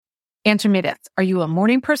Answer me this. Are you a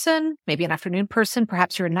morning person? Maybe an afternoon person?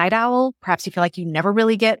 Perhaps you're a night owl. Perhaps you feel like you never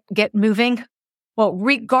really get moving. Well,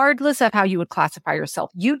 regardless of how you would classify yourself,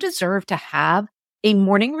 you deserve to have a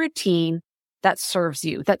morning routine that serves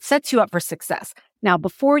you, that sets you up for success. Now,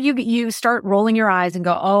 before you start rolling your eyes and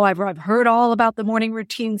go, oh, I've heard all about the morning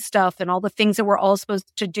routine stuff and all the things that we're all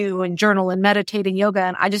supposed to do and journal and meditate and yoga,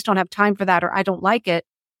 and I just don't have time for that or I don't like it.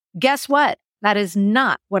 Guess what? That is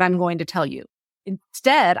not what I'm going to tell you.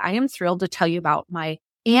 Instead, I am thrilled to tell you about my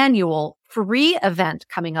annual free event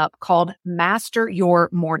coming up called Master Your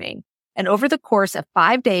Morning. And over the course of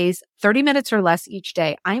 5 days, 30 minutes or less each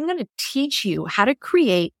day, I'm going to teach you how to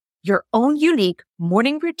create your own unique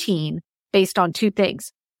morning routine based on two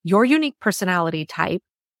things: your unique personality type,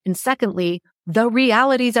 and secondly, the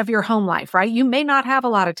realities of your home life, right? You may not have a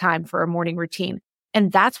lot of time for a morning routine.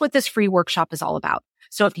 And that's what this free workshop is all about.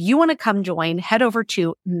 So if you want to come join, head over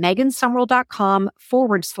to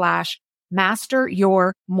megansumrell.com/master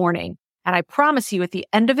your morning. And I promise you at the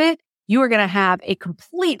end of it, you are going to have a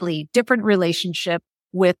completely different relationship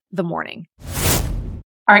with the morning.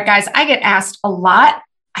 All right, guys, I get asked a lot,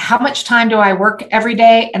 how much time do I work every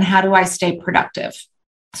day and how do I stay productive?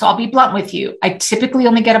 So I'll be blunt with you. I typically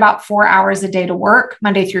only get about 4 hours a day to work,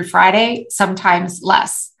 Monday through Friday, sometimes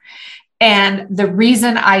less. And the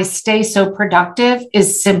reason I stay so productive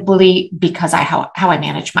is simply because how I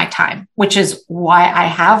manage my time, which is why I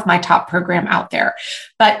have my top program out there.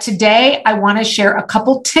 But today I want to share a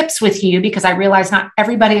couple tips with you because I realize not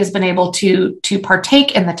everybody has been able to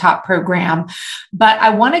partake in the top program, but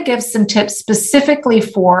I want to give some tips specifically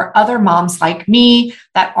for other moms like me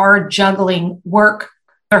that are juggling work,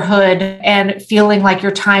 motherhood, and feeling like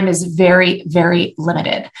your time is very, very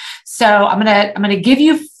limited. So I'm going to give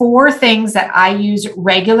you 4 things that I use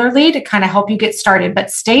regularly to kind of help you get started, but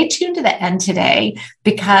stay tuned to the end today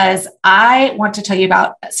because I want to tell you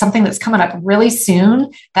about something that's coming up really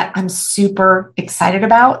soon that I'm super excited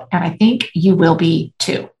about. And I think you will be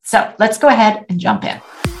too. So let's go ahead and jump in.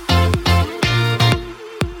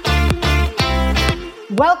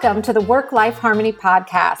 Welcome to the Work-Life Harmony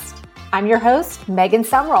Podcast. I'm your host, Megan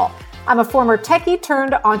Sumrell. I'm a former techie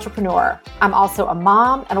turned entrepreneur. I'm also a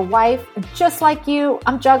mom and a wife. And just like you,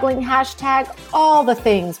 I'm juggling all the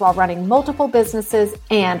things while running multiple businesses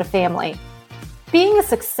and a family. Being a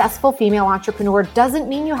successful female entrepreneur doesn't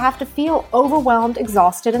mean you have to feel overwhelmed,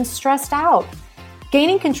 exhausted, and stressed out.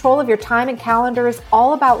 Gaining control of your time and calendar is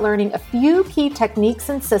all about learning a few key techniques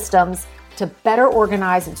and systems to better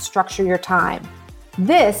organize and structure your time.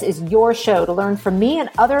 This is your show to learn from me and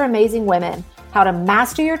other amazing women how to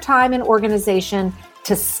master your time and organization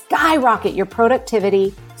to skyrocket your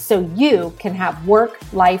productivity so you can have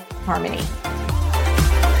work-life harmony.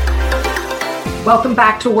 Welcome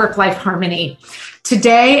back to Work-Life Harmony.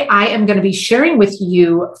 Today, I am going to be sharing with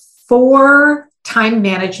you 4 time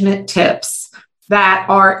management tips that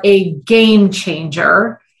are a game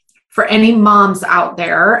changer for any moms out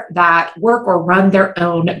there that work or run their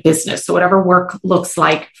own business. So whatever work looks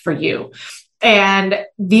like for you. And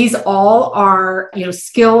these all are,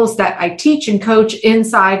 skills that I teach and coach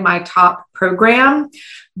inside my top program.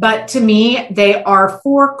 But to me, they are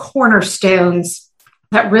 4 cornerstones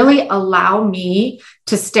that really allow me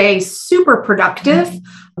to stay super productive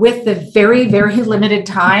with the very, very limited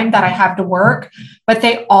time that I have to work, but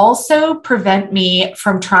they also prevent me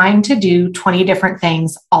from trying to do 20 different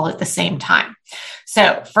things all at the same time.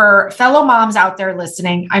 So for fellow moms out there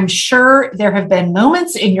listening, I'm sure there have been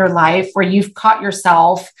moments in your life where you've caught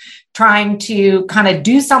yourself trying to kind of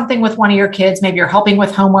do something with one of your kids. Maybe you're helping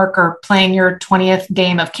with homework or playing your 20th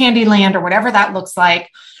game of Candyland or whatever that looks like.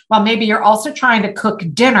 Well, maybe you're also trying to cook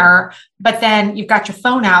dinner, but then you've got your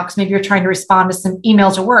phone out because maybe you're trying to respond to some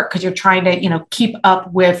emails or work because you're trying to, keep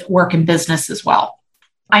up with work and business as well.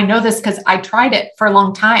 I know this because I tried it for a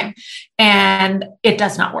long time and it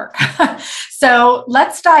does not work. So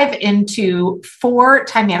let's dive into 4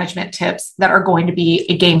 time management tips that are going to be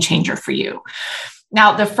a game changer for you.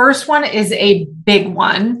 Now, the first one is a big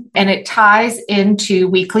one, and it ties into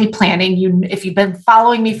weekly planning. If you've been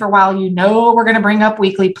following me for a while, we're going to bring up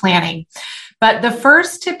weekly planning. But the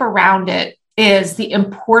first tip around it is the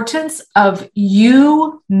importance of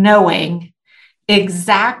you knowing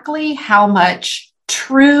exactly how much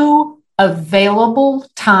true available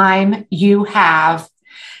time you have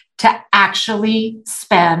to actually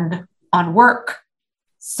spend on work.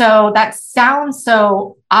 So that sounds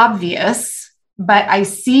so obvious, but I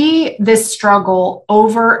see this struggle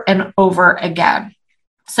over and over again.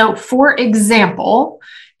 So for example,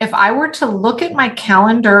 if I were to look at my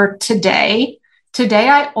calendar today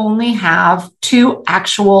I only have 2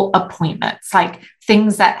 actual appointments, like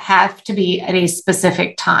things that have to be at a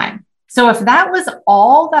specific time. So if that was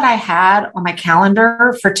all that I had on my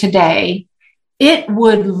calendar for today, it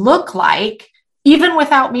would look like, even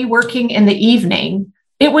without me working in the evening,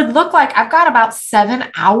 it would look like I've got about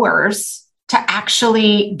 7 hours to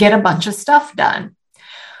actually get a bunch of stuff done.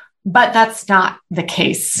 But that's not the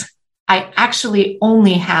case. I actually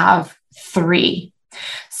only have 3.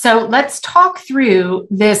 So let's talk through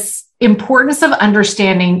this importance of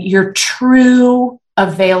understanding your true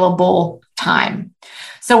available time.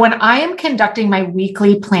 So when I am conducting my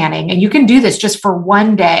weekly planning, and you can do this just for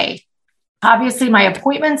one day, obviously my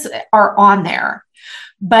appointments are on there,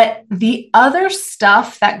 but the other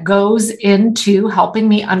stuff that goes into helping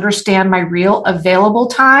me understand my real available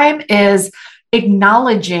time is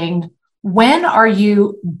acknowledging, when are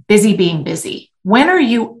you busy being busy? When are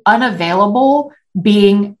you unavailable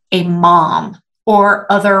being a mom or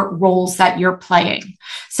other roles that you're playing?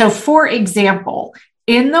 So for example,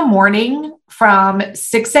 in the morning from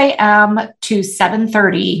 6 a.m. to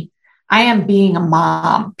 7:30, I am being a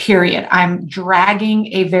mom, period. I'm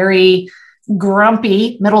dragging a very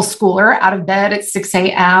grumpy middle schooler out of bed at 6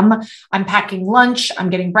 a.m. I'm packing lunch. I'm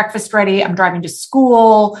getting breakfast ready. I'm driving to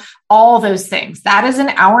school, all those things. That is an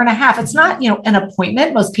hour and a half. It's not, an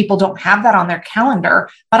appointment. Most people don't have that on their calendar,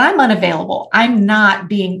 but I'm unavailable. I'm not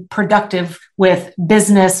being productive with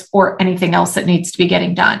business or anything else that needs to be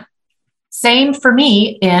getting done. Same for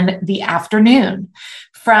me in the afternoon.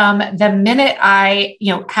 From the minute I,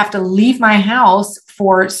 have to leave my house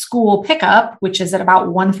for school pickup, which is at about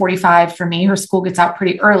 1:45 for me, her school gets out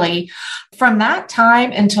pretty early. From that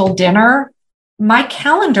time until dinner, my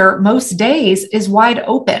calendar most days is wide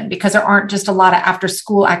open because there aren't just a lot of after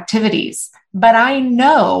school activities. But I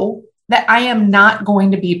know that I am not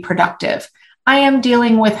going to be productive. I am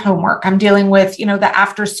dealing with homework. I'm dealing with, the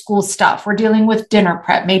after school stuff. We're dealing with dinner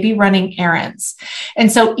prep, maybe running errands.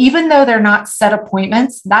 And so even though they're not set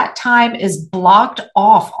appointments, that time is blocked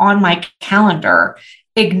off on my calendar,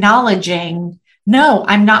 acknowledging, no,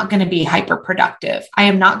 I'm not going to be hyper productive. I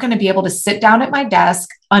am not going to be able to sit down at my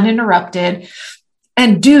desk uninterrupted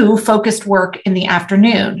and do focused work in the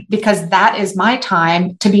afternoon, because that is my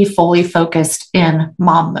time to be fully focused in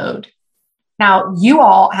mom mode. Now, you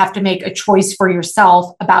all have to make a choice for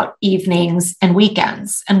yourself about evenings and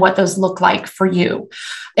weekends and what those look like for you.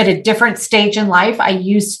 At a different stage in life, I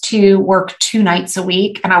used to work 2 nights a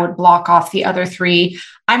week and I would block off the other 3.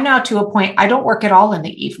 I'm now to a point I don't work at all in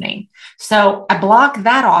the evening. So I block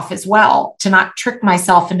that off as well to not trick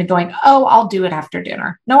myself into going, oh, I'll do it after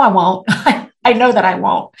dinner. No, I won't. I know that I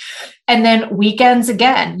won't. And then weekends,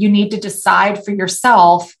 again, you need to decide for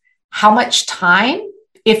yourself how much time,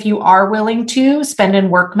 if you are willing to spend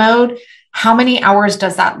in work mode, how many hours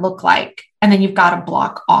does that look like? And then you've got to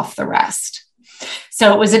block off the rest.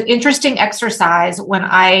 So it was an interesting exercise when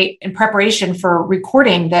in preparation for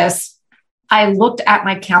recording this, I looked at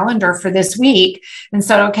my calendar for this week and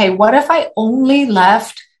said, okay, what if I only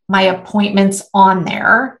left my appointments on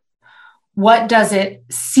there? What does it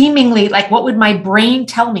seemingly like? What would my brain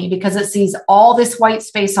tell me? Because it sees all this white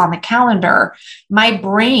space on the calendar. My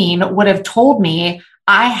brain would have told me,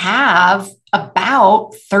 I have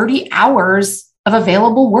about 30 hours of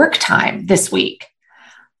available work time this week.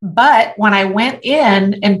 But when I went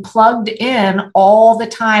in and plugged in all the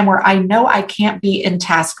time where I know I can't be in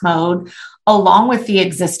task mode, along with the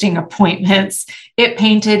existing appointments, it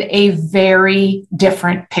painted a very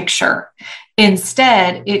different picture.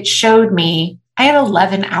 Instead, it showed me I had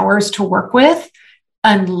 11 hours to work with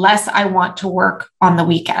unless I want to work on the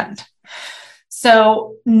weekend.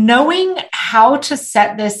 So knowing how to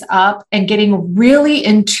set this up and getting really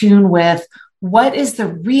in tune with what is the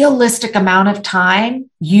realistic amount of time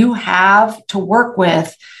you have to work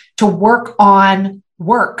with, to work on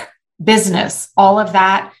work, business, all of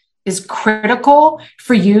that is critical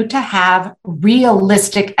for you to have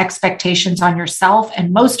realistic expectations on yourself.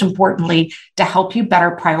 And most importantly, to help you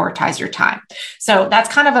better prioritize your time. So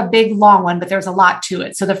that's kind of a big, long one, but there's a lot to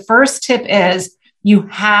it. So the first tip is you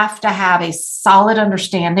have to have a solid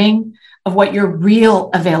understanding of what your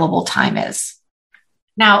real available time is.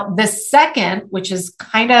 Now, the second, which is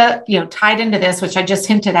kind of, tied into this, which I just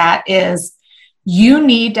hinted at, is you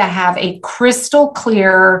need to have a crystal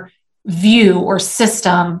clear view or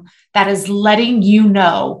system that is letting you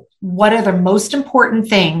know what are the most important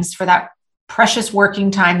things for that precious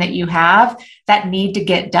working time that you have that need to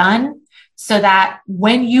get done, so that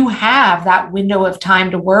when you have that window of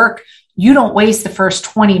time to work, you don't waste the first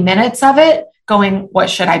 20 minutes of it going, what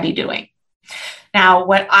should I be doing? Now,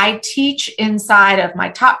 what I teach inside of my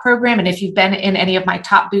top program, and if you've been in any of my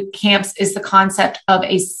top boot camps, is the concept of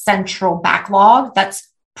a central backlog. That's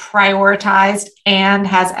prioritized, and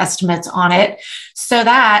has estimates on it, so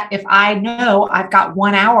that if I know I've got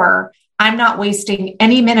 1 hour, I'm not wasting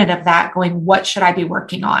any minute of that going, what should I be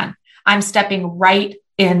working on? I'm stepping right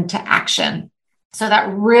into action. So that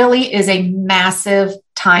really is a massive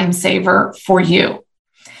time saver for you.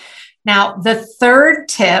 Now, the third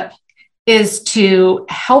tip is to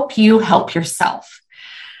help you help yourself.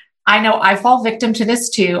 I know I fall victim to this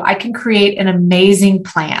too. I can create an amazing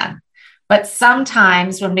plan, but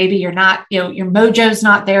sometimes when maybe you're not, your mojo's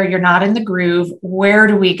not there, you're not in the groove, where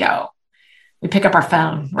do we go? We pick up our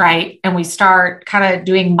phone, right? And we start kind of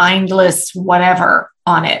doing mindless whatever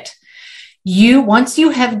on it. Once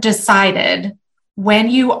you have decided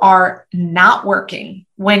when you are not working,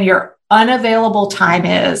 when your unavailable time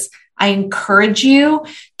is, I encourage you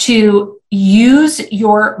to use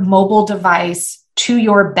your mobile device to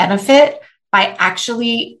your benefit by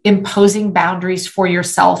actually imposing boundaries for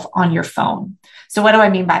yourself on your phone. So what do I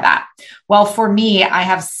mean by that? Well, for me, I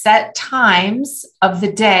have set times of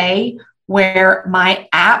the day where my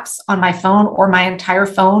apps on my phone or my entire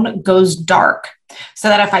phone goes dark, so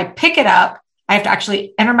that if I pick it up, I have to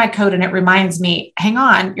actually enter my code and it reminds me, hang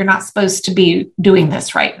on, you're not supposed to be doing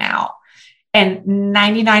this right now. And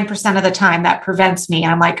 99% of the time that prevents me.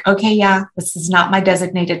 I'm like, okay, yeah, this is not my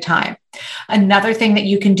designated time. Another thing that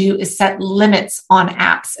you can do is set limits on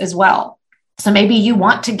apps as well. So maybe you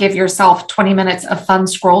want to give yourself 20 minutes of fun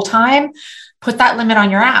scroll time, put that limit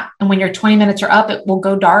on your app. And when your 20 minutes are up, it will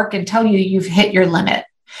go dark and tell you you've hit your limit.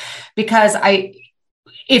 Because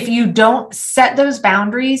if you don't set those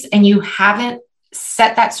boundaries and you haven't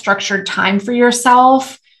set that structured time for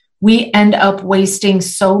yourself, we end up wasting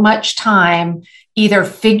so much time either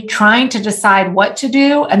trying to decide what to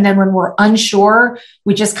do. And then when we're unsure,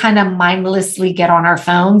 we just kind of mindlessly get on our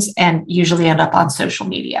phones and usually end up on social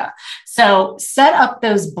media. So set up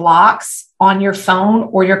those blocks on your phone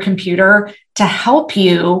or your computer to help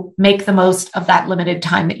you make the most of that limited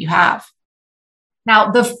time that you have.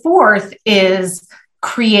 Now, the fourth is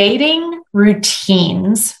creating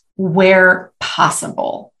routines where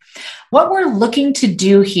possible. What we're looking to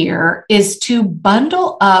do here is to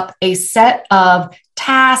bundle up a set of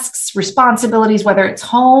tasks, responsibilities, whether it's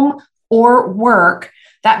home or work,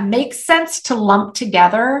 that makes sense to lump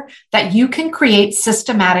together, that you can create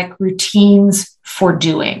systematic routines for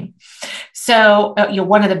doing. So,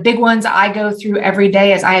 one of the big ones I go through every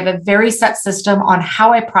day is I have a very set system on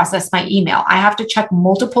how I process my email. I have to check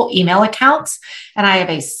multiple email accounts, and I have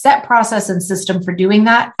a set process and system for doing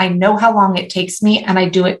that. I know how long it takes me, and I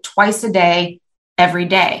do it twice a day, every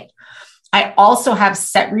day. I also have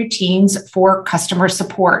set routines for customer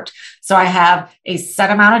support. So I have a set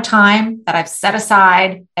amount of time that I've set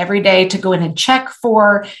aside every day to go in and check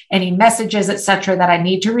for any messages, et cetera, that I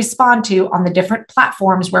need to respond to on the different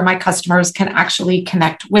platforms where my customers can actually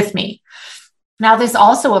connect with me. Now, this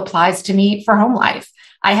also applies to me for home life.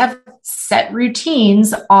 I have set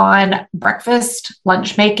routines on breakfast,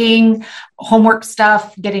 lunch making, homework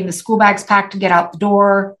stuff, getting the school bags packed to get out the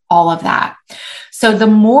door, all of that. So the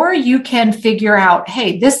more you can figure out,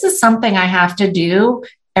 hey, this is something I have to do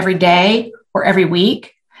every day or every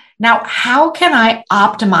week. Now, how can I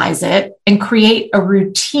optimize it and create a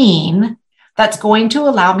routine that's going to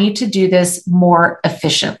allow me to do this more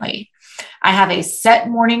efficiently? I have a set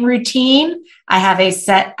morning routine, I have a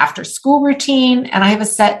set after school routine, and I have a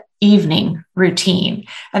set evening routine.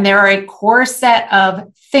 And there are a core set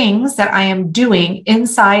of things that I am doing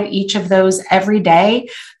inside each of those every day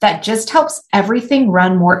that just helps everything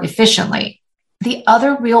run more efficiently. The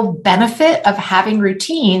other real benefit of having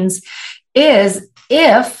routines is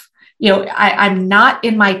if I'm not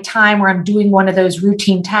in my time where I'm doing one of those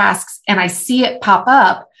routine tasks and I see it pop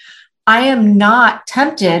up, I am not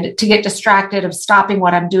tempted to get distracted of stopping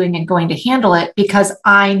what I'm doing and going to handle it, because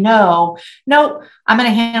I know, no, I'm going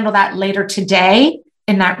to handle that later today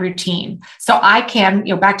in that routine. So I can,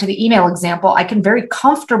 back to the email example, I can very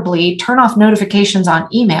comfortably turn off notifications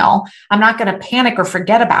on email. I'm not going to panic or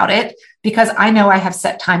forget about it because I know I have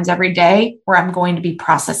set times every day where I'm going to be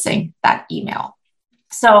processing that email.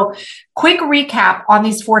 So quick recap on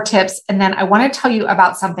these 4 tips. And then I want to tell you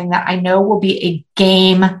about something that I know will be a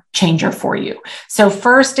game changer for you. So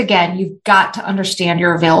first, again, you've got to understand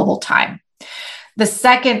your available time. The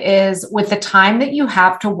second is, with the time that you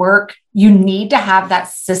have to work, you need to have that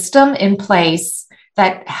system in place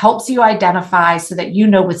that helps you identify so that you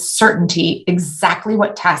know with certainty exactly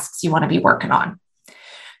what tasks you want to be working on.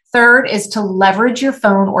 Third is to leverage your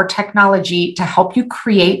phone or technology to help you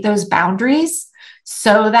create those boundaries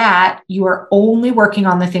so that you are only working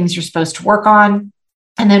on the things you're supposed to work on.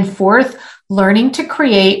 And then fourth, learning to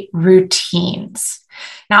create routines.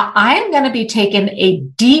 Now, I am going to be taking a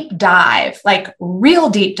deep dive, like real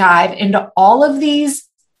deep dive into all of these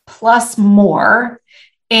plus more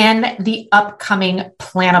in the upcoming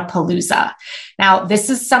Planapalooza. Now, this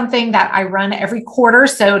is something that I run every quarter.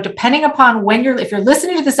 So depending upon if you're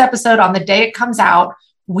listening to this episode on the day it comes out,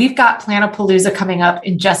 we've got Planapalooza coming up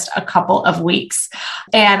in just a couple of weeks.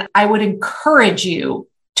 And I would encourage you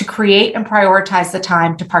to create and prioritize the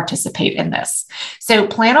time to participate in this. So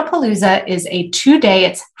Planapalooza is a 2-day,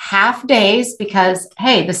 it's half days because,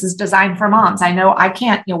 hey, this is designed for moms. I know I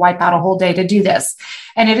can't wipe out a whole day to do this.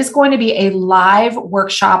 And it is going to be a live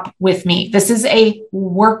workshop with me. This is a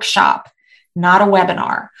workshop, not a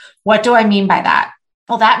webinar. What do I mean by that?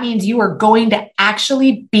 Well, that means you are going to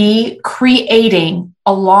actually be creating,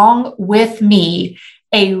 along with me,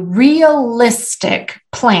 a realistic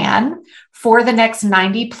plan for the next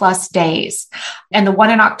 90 plus days. And the one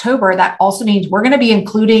in October, that also means we're going to be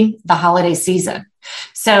including the holiday season.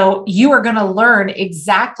 So you are going to learn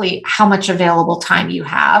exactly how much available time you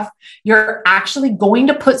have. You're actually going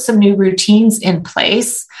to put some new routines in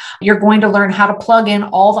place. You're going to learn how to plug in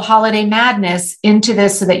all the holiday madness into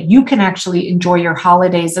this so that you can actually enjoy your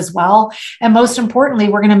holidays as well. And most importantly,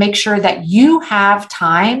 we're going to make sure that you have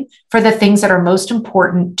time for the things that are most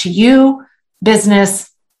important to you, business,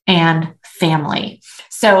 and family.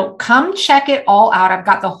 So come check it all out. I've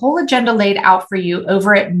got the whole agenda laid out for you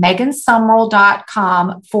over at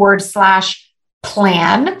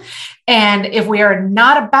megansumrell.com/plan. And if we are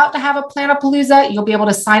not about to have a Planapalooza, you'll be able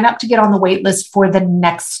to sign up to get on the wait list for the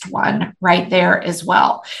next one right there as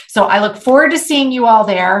well. So I look forward to seeing you all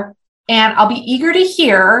there. And I'll be eager to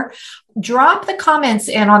hear. Drop the comments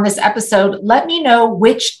in on this episode. Let me know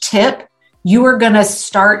which tip you are going to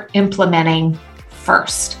start implementing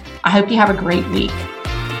first. I hope you have a great week.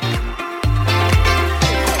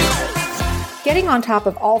 Getting on top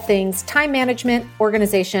of all things time management,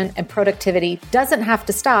 organization, and productivity doesn't have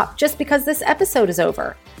to stop just because this episode is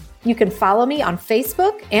over. You can follow me on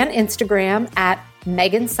Facebook and Instagram at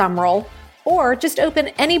Megan Sumrell, or just open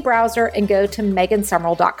any browser and go to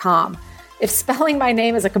megansumrell.com. If spelling my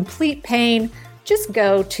name is a complete pain, just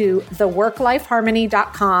go to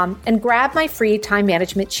theworklifeharmony.com and grab my free time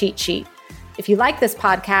management cheat sheet. If you like this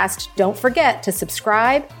podcast, don't forget to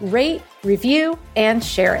subscribe, rate, review, and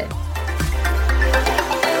share it.